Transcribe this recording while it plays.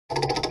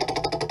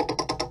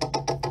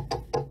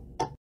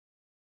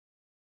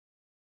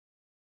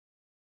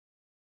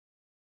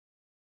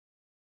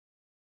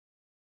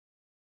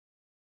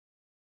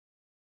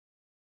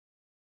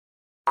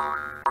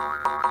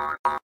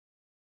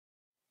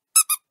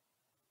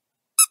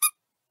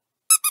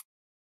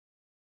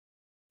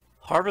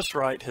Harvest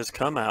Right has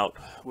come out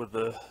with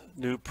a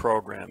new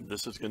program.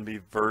 This is going to be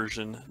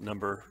version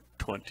number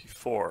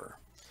 24.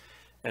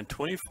 And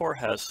 24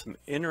 has some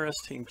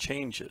interesting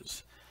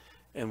changes.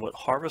 And what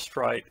Harvest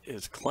Right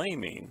is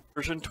claiming,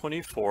 version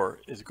 24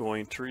 is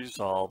going to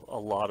resolve a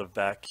lot of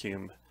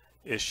vacuum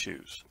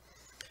issues.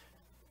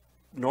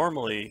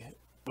 Normally,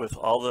 with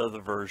all the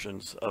other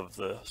versions of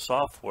the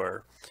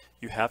software,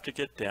 you have to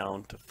get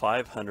down to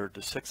 500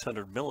 to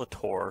 600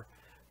 mtorr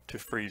to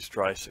freeze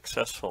dry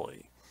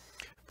successfully.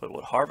 But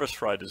what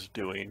Harvest Right is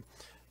doing,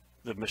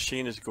 the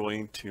machine is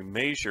going to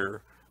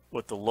measure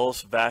what the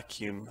lowest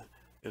vacuum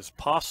is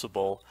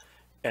possible,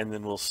 and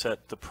then we'll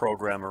set the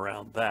program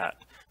around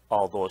that,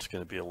 although it's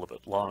going to be a little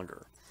bit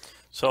longer.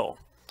 So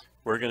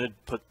we're going to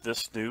put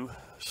this new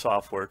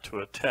software to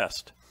a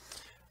test.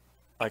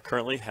 I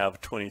currently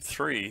have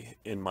 23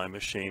 in my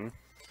machine,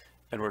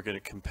 and we're going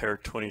to compare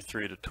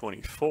 23 to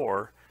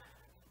 24,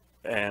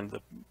 and the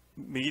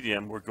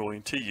medium we're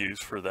going to use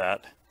for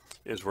that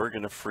is we're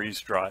going to freeze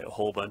dry a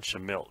whole bunch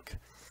of milk.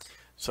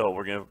 So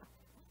we're going to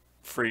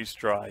freeze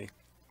dry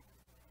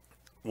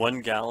 1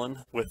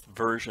 gallon with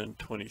version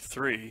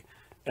 23,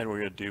 and we're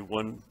going to do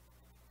 1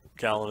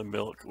 gallon of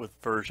milk with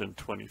version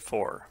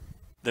 24.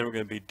 Then we're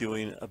going to be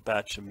doing a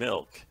batch of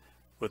milk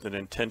with an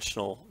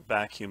intentional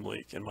vacuum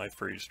leak in my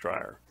freeze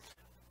dryer.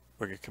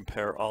 We're going to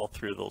compare all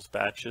 3 of those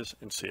batches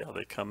and see how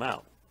they come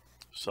out.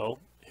 So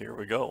here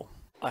we go.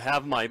 I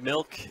have my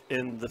milk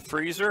in the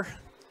freezer,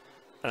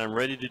 and I'm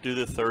ready to do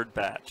the 3rd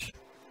batch.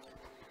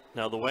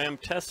 Now the way I'm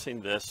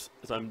testing this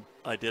is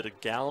I did a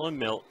gallon of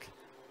milk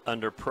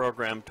under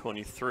program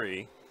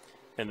 23,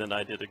 and then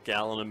I did a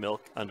gallon of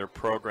milk under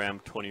program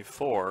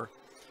 24,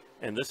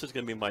 and this is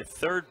going to be my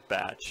 3rd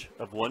batch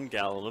of 1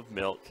 gallon of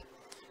milk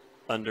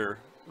under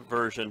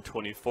version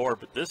 24.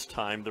 But this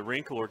time the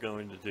wrinkle we're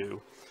going to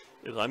do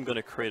is I'm going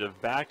to create a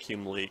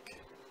vacuum leak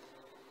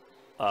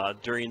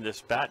during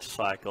this batch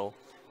cycle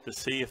to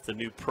see if the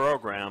new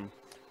program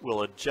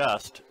will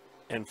adjust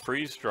and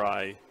freeze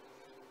dry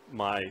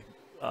my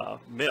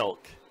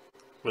milk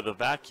with a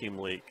vacuum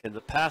leak. In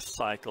the past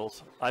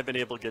cycles, I've been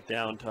able to get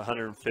down to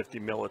 150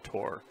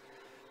 mtorr.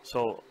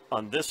 So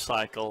on this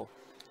cycle,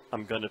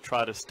 I'm going to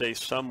try to stay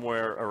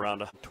somewhere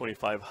around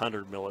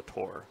 2500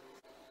 mtorr.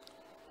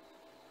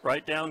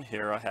 Right down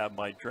here I have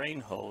my drain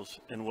hose,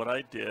 and what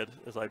I did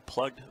is I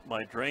plugged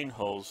my drain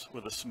hose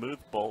with a smooth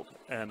bolt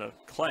and a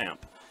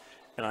clamp,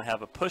 and I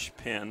have a push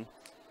pin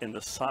in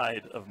the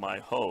side of my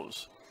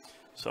hose.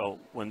 So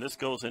when this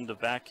goes into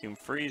vacuum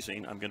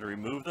freezing, I'm going to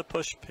remove the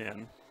push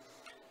pin,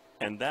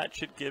 and that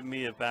should give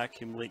me a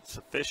vacuum leak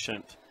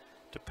sufficient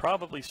to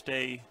probably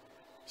stay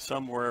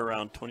somewhere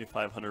around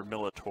 2500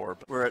 mtorr.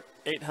 But we're at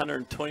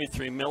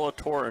 823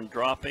 mtorr and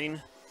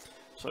dropping.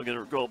 So I'm going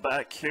to go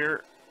back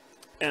here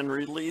and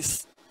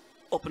release,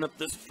 open up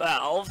this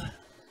valve.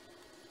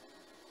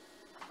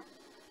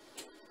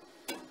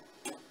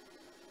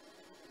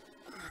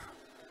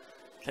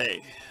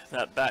 Okay,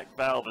 that back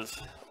valve is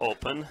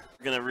open.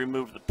 We're going to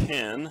remove the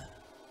pin.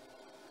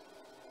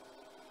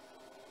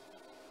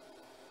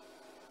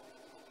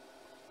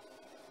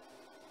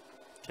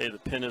 Okay, the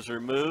pin is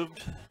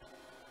removed,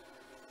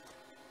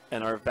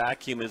 and our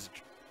vacuum is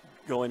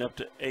going up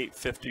to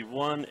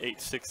 851,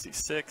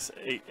 866,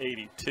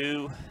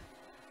 882.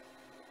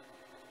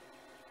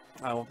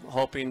 I'm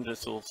hoping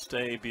this will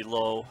stay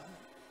below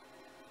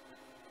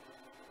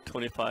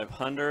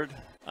 2500.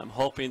 I'm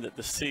hoping that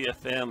the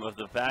CFM of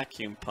the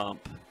vacuum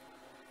pump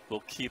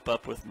will keep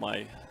up with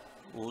my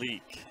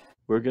leak.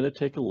 We're going to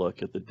take a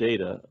look at the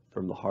data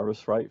from the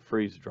Harvest Right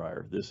freeze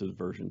dryer. This is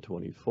version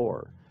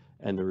 24,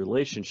 and the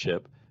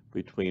relationship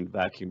between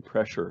vacuum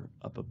pressure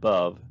up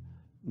above,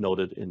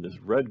 noted in this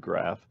red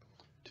graph,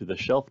 to the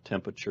shelf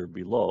temperature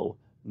below,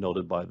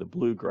 noted by the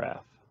blue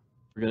graph.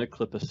 We're going to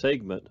clip a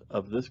segment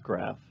of this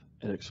graph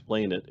and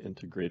explain it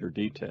into greater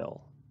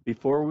detail.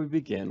 Before we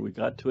begin, we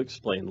got to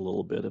explain a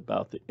little bit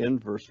about the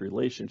inverse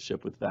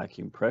relationship with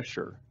vacuum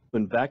pressure.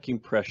 When vacuum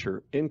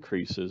pressure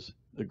increases,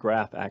 the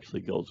graph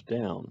actually goes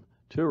down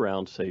to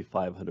around, say,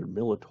 500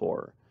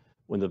 mtorr.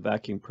 When the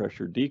vacuum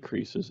pressure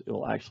decreases, it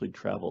will actually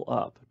travel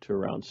up to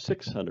around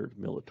 600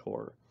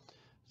 mtorr.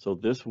 So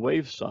this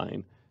wave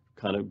sign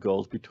kind of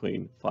goes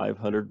between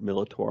 500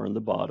 mtorr on the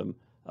bottom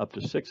up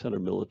to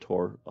 600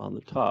 mtorr on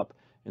the top,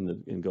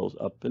 and goes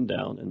up and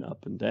down and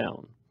up and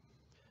down.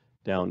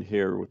 Down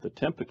here with the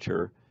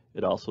temperature,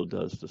 it also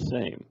does the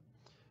same.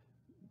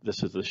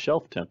 This is the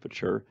shelf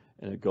temperature,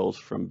 and it goes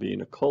from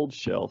being a cold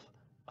shelf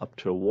up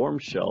to a warm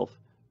shelf,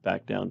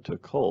 back down to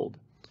cold.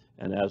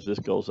 And as this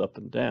goes up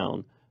and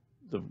down,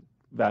 the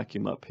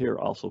vacuum up here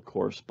also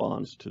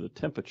corresponds to the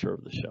temperature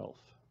of the shelf.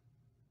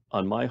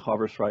 On my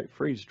Harvest Right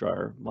freeze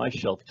dryer, my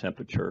shelf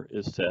temperature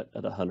is set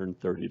at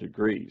 130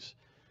 degrees.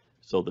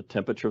 So the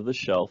temperature of the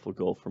shelf will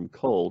go from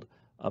cold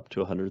up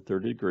to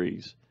 130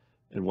 degrees,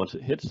 and once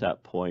it hits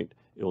that point,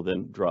 it will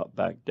then drop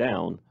back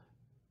down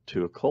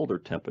to a colder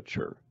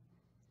temperature.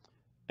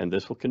 And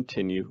this will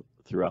continue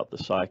throughout the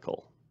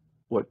cycle.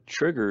 What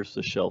triggers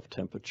the shelf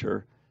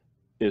temperature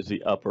is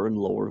the upper and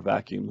lower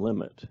vacuum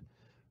limit.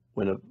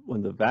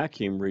 When the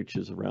vacuum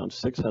reaches around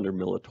 600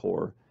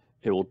 millitorr,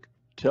 it will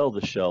tell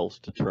the shelves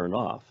to turn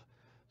off.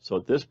 So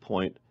at this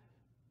point,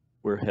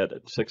 we're at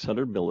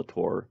 600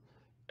 millitorr,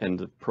 and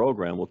the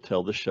program will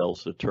tell the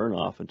shelves to turn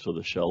off until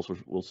the shelves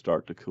will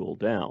start to cool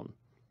down.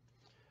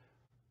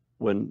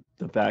 When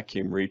the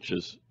vacuum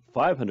reaches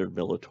 500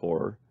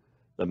 millitorr,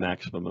 the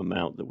maximum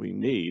amount that we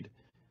need,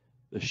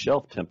 the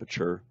shelf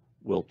temperature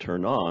will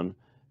turn on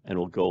and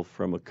will go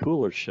from a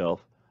cooler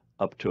shelf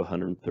up to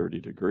 130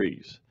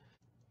 degrees.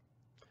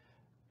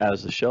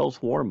 As the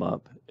shelves warm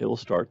up, it will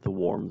start to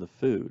warm the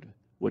food,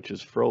 which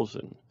is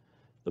frozen.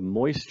 The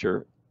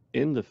moisture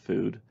in the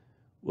food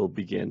will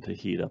begin to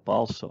heat up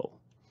also.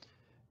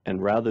 And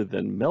rather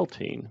than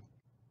melting,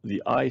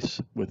 the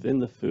ice within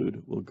the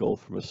food will go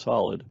from a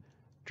solid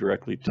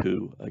directly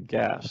to a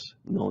gas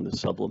known as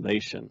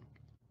sublimation.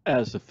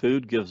 As the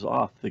food gives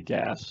off the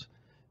gas,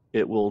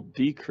 it will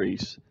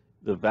decrease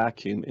the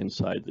vacuum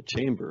inside the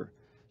chamber.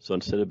 So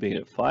instead of being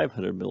at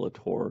 500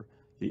 millitorr,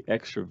 the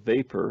extra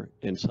vapor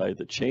inside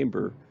the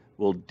chamber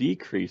will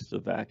decrease the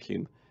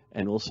vacuum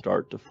and will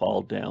start to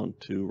fall down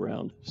to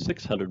around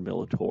 600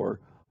 millitorr.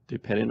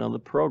 Depending on the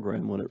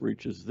program, when it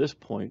reaches this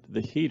point,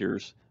 the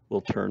heaters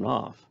will turn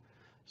off.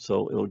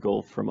 So it will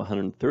go from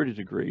 130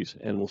 degrees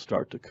and will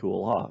start to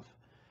cool off.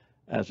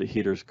 As the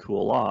heaters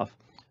cool off,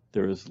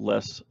 there is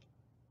less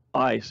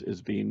ice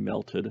is being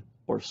melted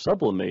or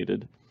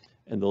sublimated,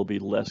 and there'll be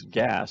less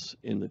gas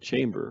in the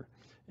chamber.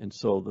 And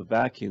so the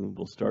vacuum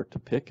will start to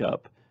pick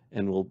up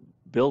and will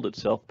build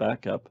itself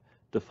back up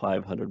to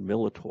 500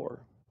 millitorr.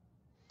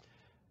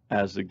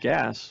 As the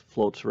gas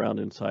floats around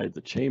inside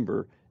the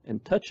chamber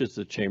and touches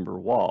the chamber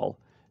wall,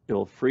 it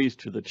will freeze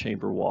to the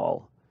chamber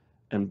wall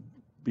and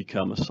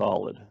become a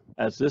solid.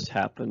 As this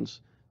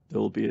happens, there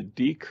will be a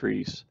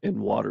decrease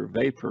in water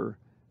vapor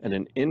and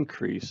an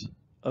increase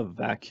of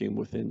vacuum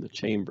within the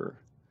chamber.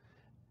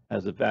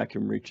 As the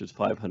vacuum reaches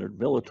 500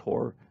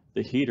 millitorr,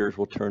 the heaters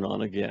will turn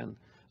on again.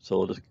 So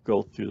it'll just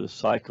go through the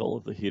cycle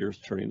of the heaters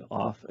turning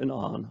off and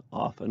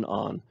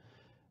on,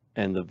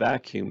 and the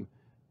vacuum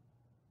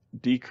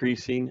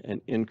decreasing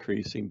and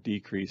increasing,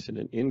 decreasing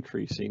and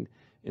increasing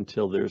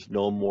until there's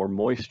no more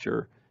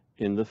moisture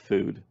in the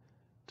food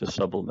to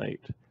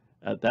sublimate.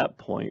 At that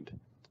point,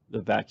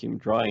 the vacuum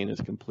drying is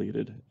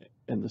completed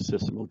and the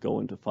system will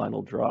go into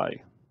final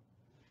dry.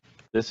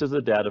 This is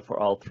the data for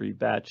all three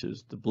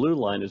batches. The blue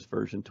line is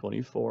version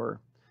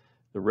 24,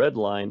 the red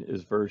line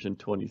is version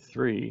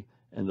 23,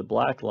 and the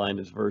black line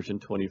is version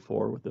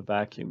 24 with the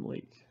vacuum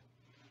leak.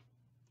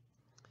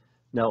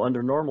 Now,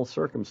 under normal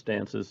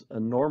circumstances,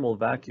 a normal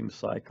vacuum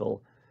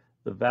cycle,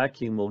 the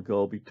vacuum will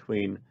go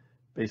between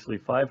basically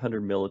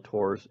 500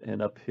 millitorrs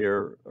and up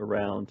here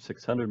around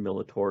 600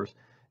 millitorrs,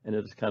 and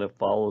it just kind of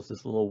follows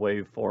this little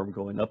waveform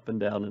going up and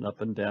down and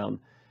up and down,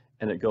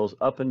 and it goes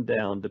up and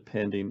down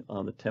depending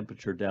on the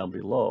temperature down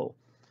below.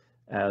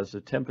 As the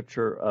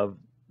temperature of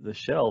the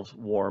shelves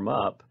warm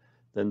up,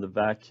 then the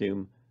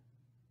vacuum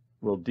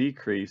will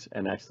decrease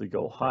and actually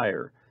go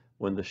higher.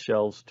 When the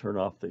shelves turn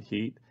off the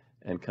heat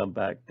and come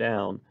back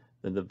down,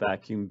 then the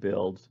vacuum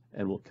builds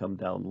and will come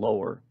down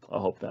lower. I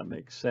hope that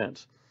makes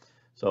sense.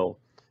 So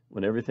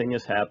when everything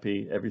is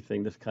happy,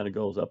 everything just kind of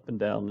goes up and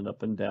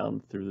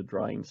down through the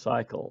drying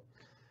cycle.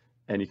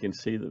 And you can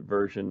see that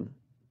version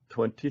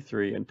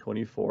 23 and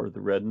 24,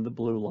 the red and the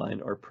blue line,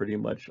 are pretty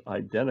much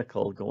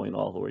identical going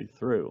all the way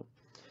through.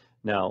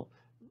 Now,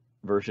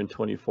 version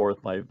 24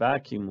 with my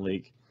vacuum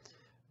leak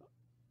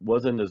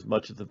wasn't as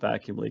much of the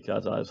vacuum leak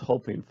as I was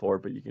hoping for,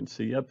 but you can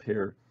see up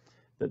here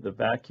that the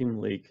vacuum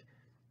leak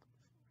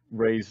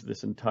raised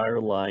this entire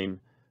line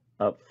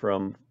up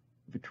from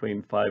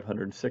between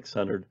 500 and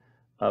 600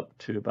 up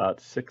to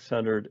about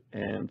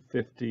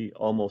 650,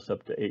 almost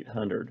up to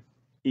 800.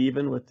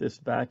 Even with this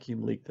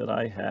vacuum leak that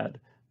I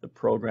had, the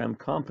program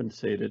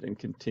compensated and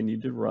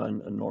continued to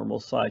run a normal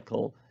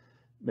cycle,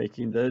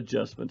 making the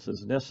adjustments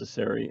as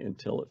necessary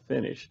until it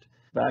finished.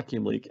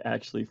 Vacuum leak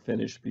actually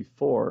finished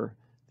before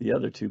the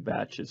other two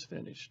batches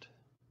finished.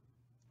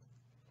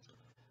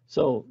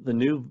 So the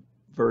new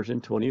version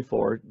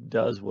 24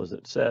 does what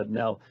it said.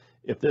 Now,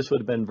 if this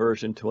would have been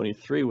version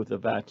 23 with a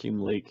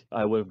vacuum leak,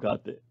 I would have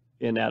got the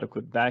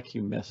inadequate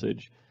vacuum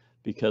message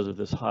because of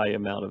this high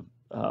amount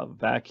of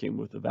vacuum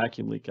with the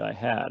vacuum leak I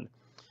had.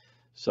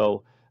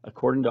 So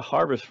according to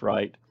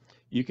Harvest-Right,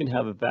 you can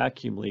have a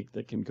vacuum leak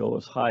that can go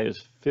as high as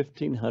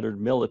 1500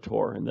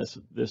 millitorr, and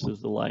this is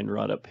the line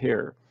right up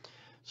here.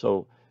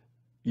 So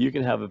you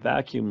can have a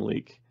vacuum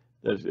leak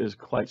that is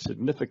quite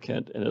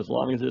significant, and as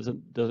long as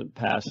it doesn't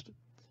pass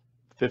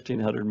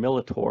 1500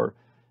 millitorr,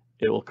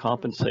 it will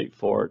compensate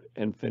for it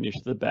and finish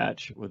the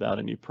batch without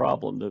any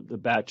problem. The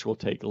batch will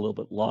take a little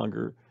bit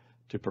longer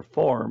to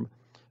perform,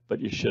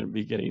 but you shouldn't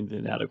be getting the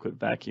inadequate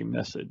vacuum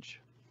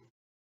message.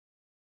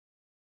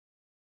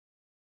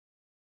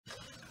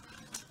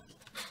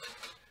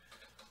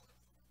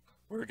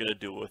 We're going to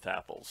do it with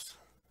apples,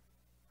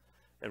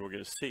 and we're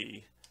going to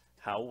see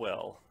how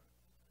well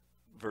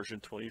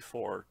version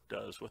 24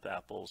 does with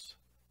apples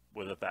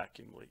with a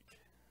vacuum leak.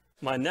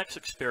 My next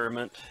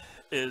experiment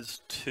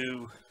is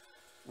to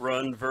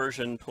run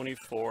version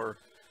 24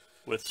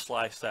 with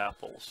sliced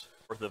apples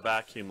for the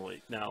vacuum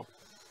leak. Now,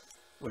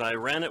 when I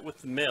ran it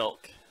with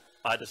milk,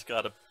 I just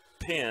got a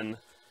pin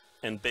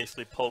and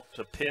basically poked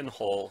a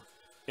pinhole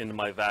into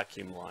my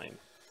vacuum line.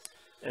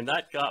 And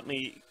that got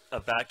me a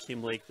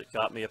vacuum leak that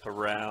got me up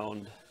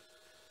around,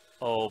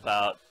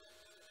 about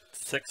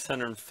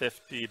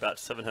 650, about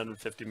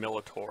 750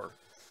 mtorr.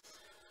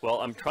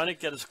 Well, I'm trying to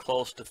get as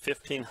close to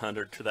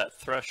 1500 to that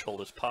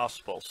threshold as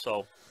possible.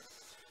 So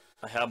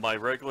I have my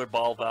regular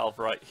ball valve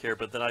right here,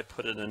 but then I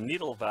put in a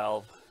needle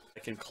valve. I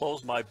can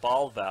close my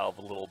ball valve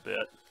a little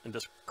bit and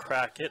just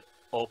crack it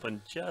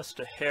open just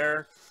a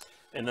hair,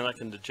 and then I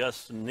can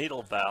adjust the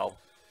needle valve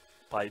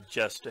by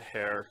just a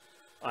hair.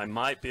 I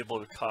might be able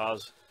to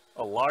cause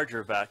a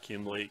larger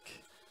vacuum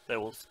leak that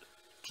will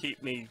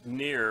keep me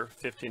near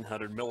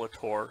 1500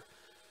 mtorr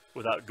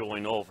without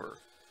going over.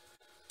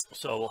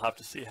 So we'll have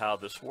to see how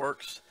this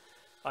works.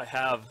 I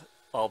have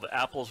all the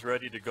apples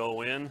ready to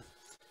go in,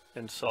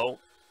 and so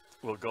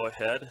we'll go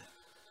ahead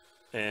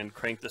and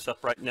crank this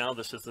up right now.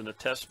 This is in a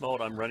test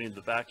mode. I'm running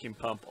the vacuum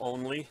pump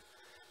only,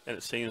 and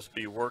it seems to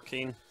be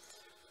working.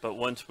 But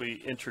once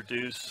we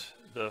introduce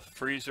the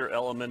freezer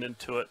element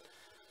into it,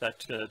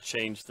 that's going to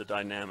change the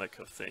dynamic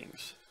of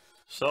things.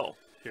 So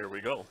here we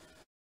go.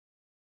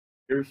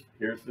 Here's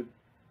the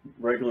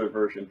regular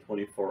version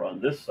 24 on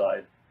this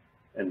side,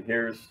 and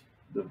here's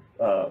the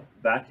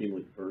vacuum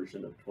leak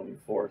version of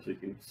 24. So you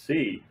can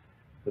see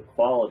the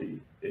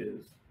quality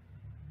is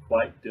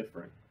quite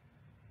different.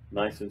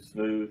 Nice and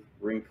smooth,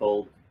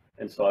 wrinkled.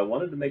 And so I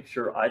wanted to make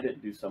sure I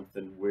didn't do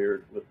something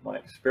weird with my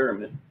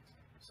experiment.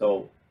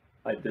 So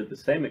I did the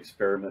same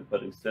experiment,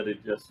 but instead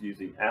of just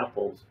using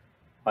apples,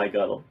 I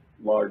got a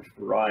large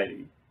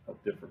variety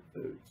of different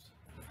foods.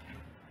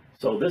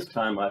 So this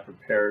time I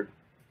prepared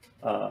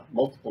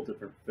multiple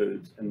different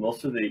foods, and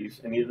most of these,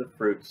 any of the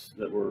fruits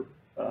that were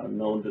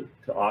known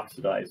to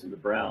oxidize into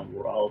brown,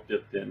 were all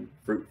dipped in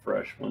Fruit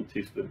Fresh, 1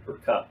 teaspoon per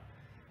cup.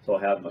 So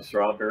I have my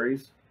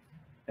strawberries,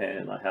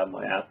 and I have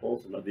my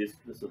apples, and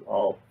this is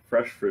all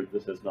fresh fruit.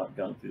 This has not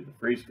gone through the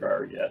freeze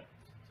dryer yet.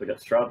 So I got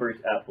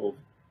strawberries, apples,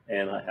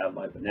 and I have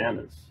my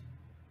bananas.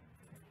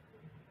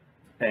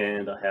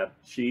 And I have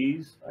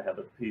cheese, I have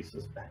a piece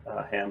of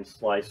ham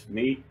sliced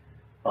meat,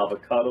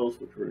 avocados,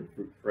 which were in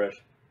Fruit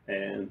Fresh,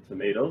 and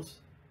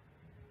tomatoes,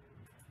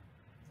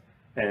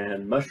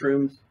 and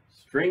mushrooms,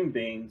 string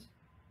beans,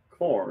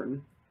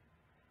 corn,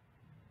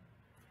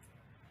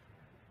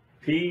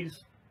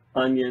 peas,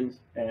 onions,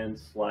 and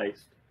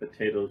sliced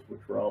potatoes,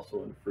 which were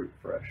also in Fruit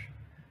Fresh.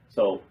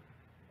 So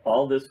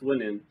all this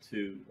went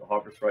into the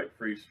Harvest Right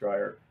freeze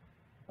dryer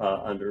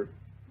under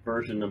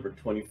version number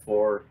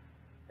 24,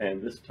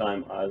 and this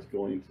time I was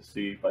going to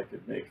see if I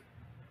could make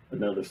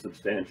another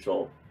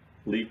substantial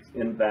leak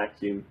in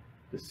vacuum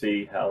to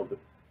see how the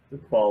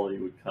quality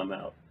would come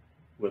out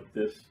with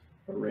this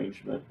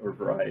arrangement or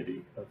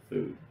variety of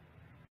food.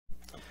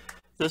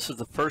 This is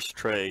the first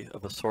tray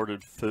of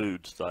assorted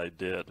foods that I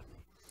did,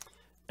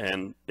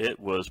 and it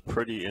was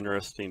pretty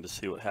interesting to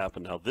see what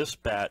happened. Now this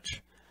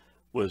batch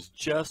was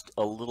just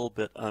a little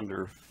bit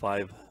under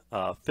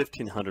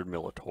 1500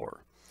 mtorr,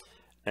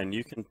 and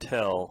you can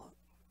tell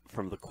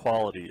from the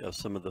quality of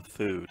some of the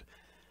food.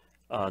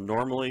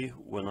 Normally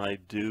when I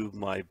do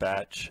my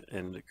batch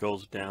and it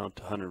goes down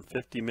to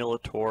 150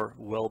 mtorr,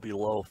 well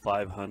below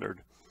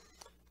 500,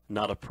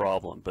 not a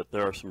problem, but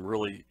there are some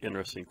really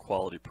interesting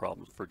quality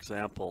problems. For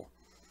example,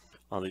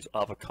 on these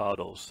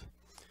avocados,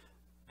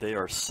 they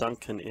are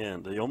sunken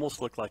in. They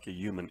almost look like a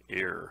human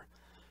ear,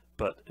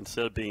 but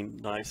instead of being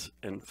nice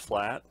and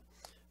flat,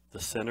 the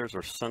centers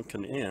are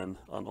sunken in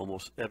on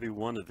almost every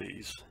one of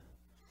these.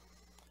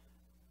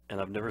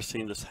 And I've never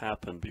seen this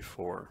happen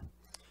before.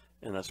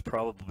 And that's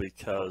probably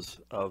because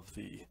of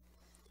the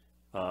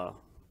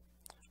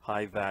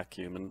high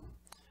vacuum.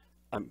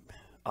 And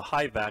a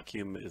high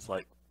vacuum is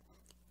like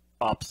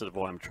opposite of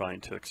what I'm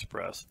trying to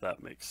express, if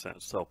that makes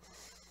sense. So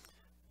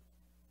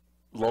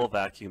low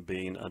vacuum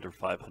being under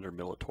 500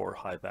 mtorr,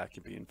 high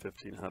vacuum being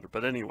 1500.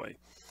 But anyway,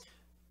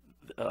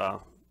 the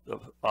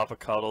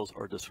avocados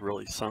are just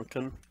really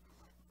sunken.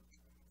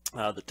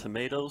 The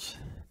tomatoes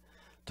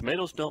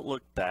don't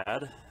look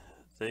bad.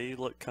 They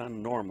look kind of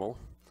normal.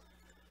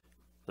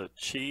 The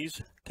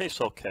cheese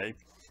tastes okay.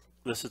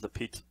 This is a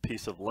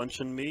piece of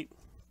luncheon meat.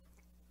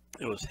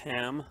 It was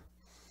ham,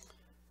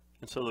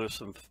 and so there's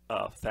some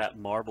fat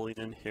marbling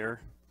in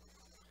here,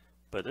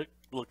 but it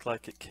looked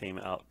like it came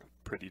out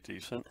pretty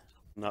decent.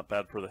 Not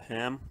bad for the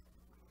ham.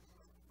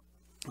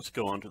 Let's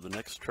go on to the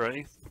next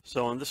tray.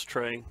 So on this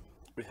tray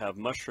we have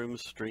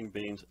mushrooms, string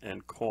beans,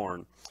 and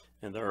corn,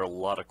 and there are a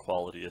lot of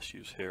quality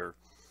issues here.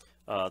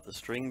 The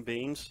string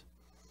beans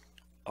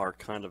are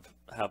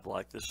have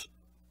like this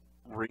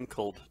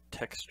wrinkled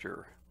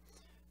texture,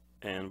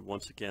 and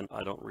once again,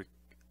 I don't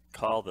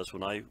recall this.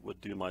 When I would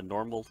do my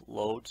normal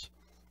loads,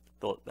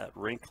 that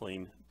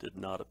wrinkling did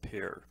not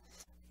appear.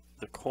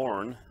 The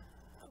corn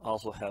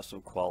also has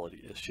some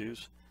quality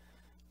issues.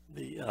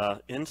 The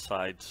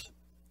insides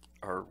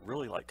are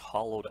really like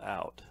hollowed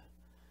out.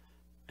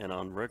 And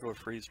on regular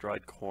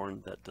freeze-dried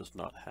corn, that does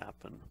not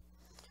happen.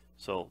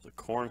 So the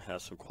corn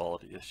has some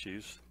quality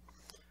issues.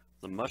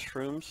 The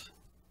mushrooms,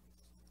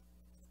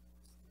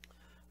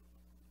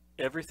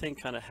 everything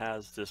kind of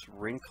has this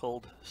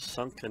wrinkled,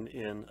 sunken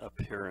in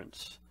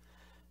appearance.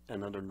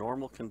 And under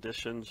normal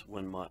conditions,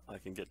 when I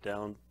can get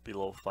down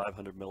below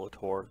 500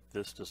 mtorr,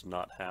 this does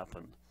not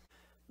happen.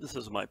 This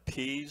is my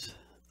peas,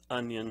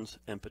 onions,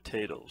 and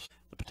potatoes.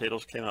 The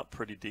potatoes came out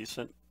pretty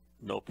decent,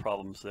 no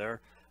problems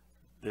there.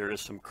 There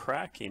is some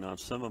cracking on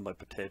some of my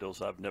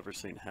potatoes I've never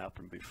seen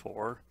happen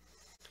before.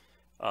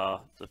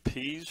 The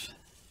peas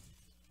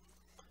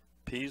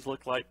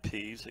look like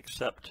peas,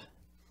 except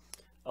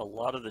a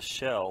lot of the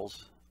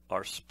shells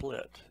are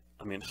split.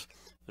 I mean,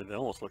 they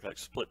almost look like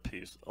split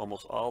peas.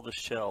 Almost all the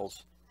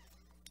shells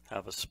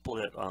have a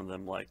split on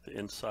them, like the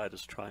inside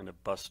is trying to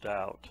bust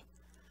out.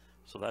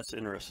 So that's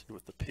interesting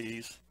with the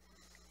peas.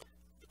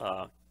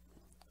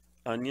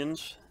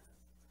 Onions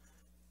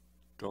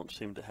don't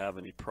seem to have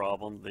any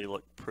problem. They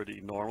look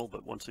pretty normal,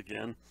 but once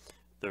again,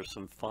 there's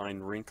some fine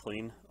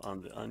wrinkling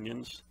on the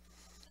onions.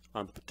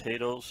 On the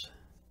potatoes,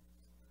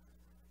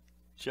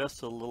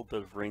 just a little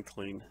bit of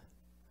wrinkling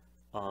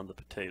on the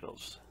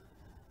potatoes.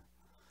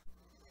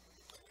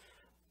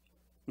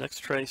 Next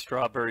tray,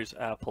 strawberries,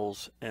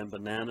 apples, and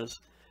bananas.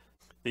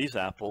 These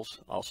apples,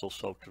 also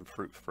soaked in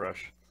Fruit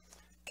Fresh,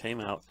 came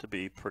out to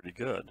be pretty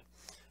good.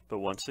 But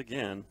once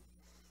again,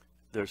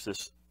 there's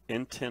this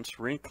intense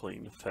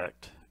wrinkling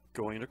effect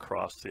going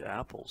across the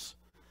apples.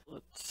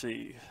 Let's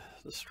see,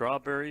 the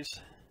strawberries.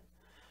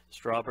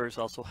 Strawberries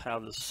also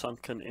have this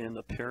sunken in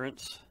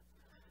appearance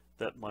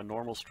that my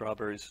normal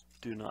strawberries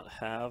do not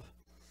have.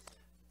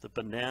 The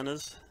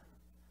bananas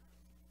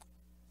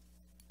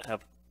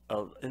have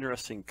an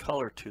interesting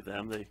color to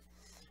them. They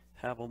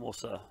have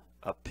almost a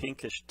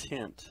pinkish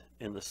tint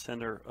in the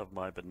center of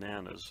my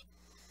bananas,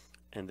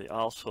 and they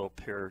also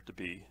appear to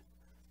be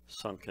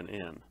sunken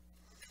in.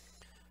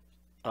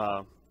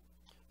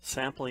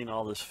 Sampling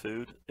all this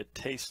food, it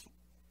tastes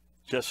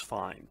just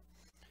fine.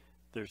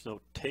 There's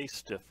no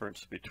taste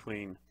difference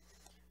between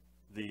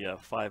the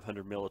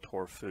 500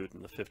 mtorr food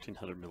and the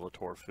 1500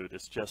 mtorr food.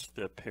 It's just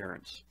the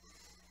appearance.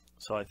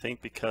 So I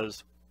think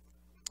because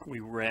we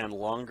ran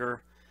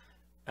longer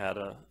at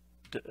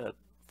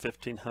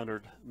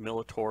 1500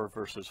 mtorr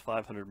versus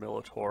 500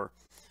 mtorr,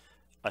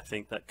 I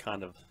think that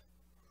kind of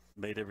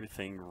made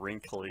everything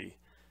wrinkly,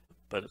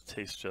 but it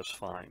tastes just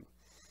fine.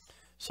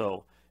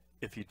 So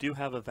if you do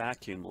have a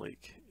vacuum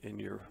leak in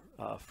your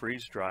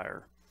freeze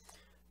dryer,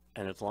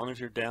 and as long as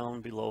you're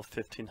down below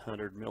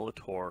 1500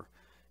 mtorr,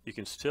 you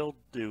can still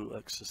do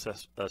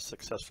a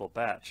successful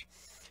batch.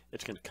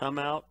 It's going to come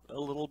out a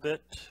little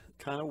bit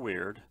kind of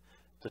weird.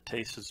 The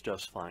taste is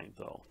just fine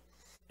though.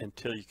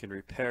 Until you can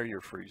repair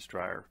your freeze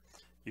dryer,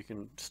 you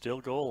can still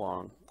go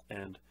along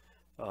and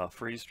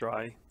freeze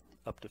dry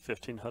up to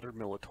 1500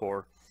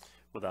 mtorr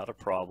without a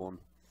problem.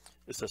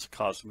 It's just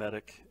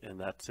cosmetic, and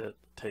that's it.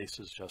 The taste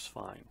is just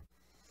fine.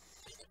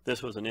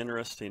 This was an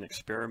interesting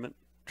experiment,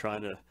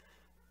 trying to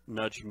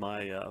nudge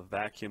my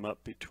vacuum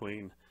up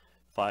between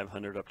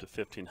 500 up to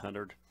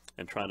 1500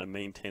 and trying to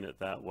maintain it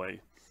that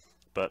way.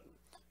 But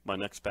my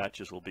next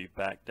batches will be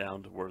back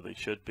down to where they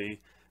should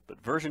be.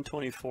 But version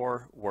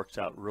 24 works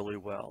out really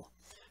well.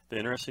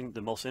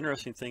 The most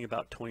interesting thing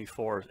about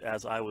 24 is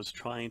as I was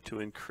trying to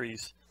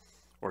increase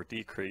or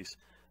decrease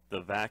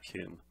the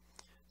vacuum,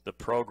 the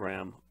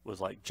program was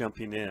like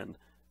jumping in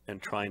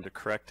and trying to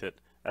correct it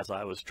as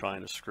I was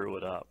trying to screw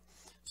it up.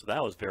 So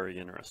that was very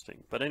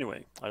interesting. But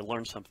anyway, I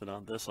learned something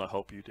on this, and I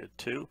hope you did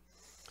too.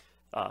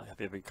 If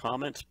you have any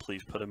comments,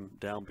 please put them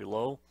down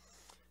below.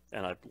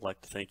 And I'd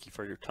like to thank you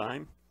for your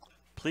time.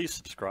 Please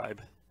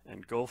subscribe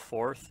and go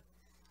forth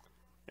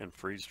and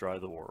freeze dry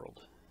the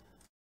world.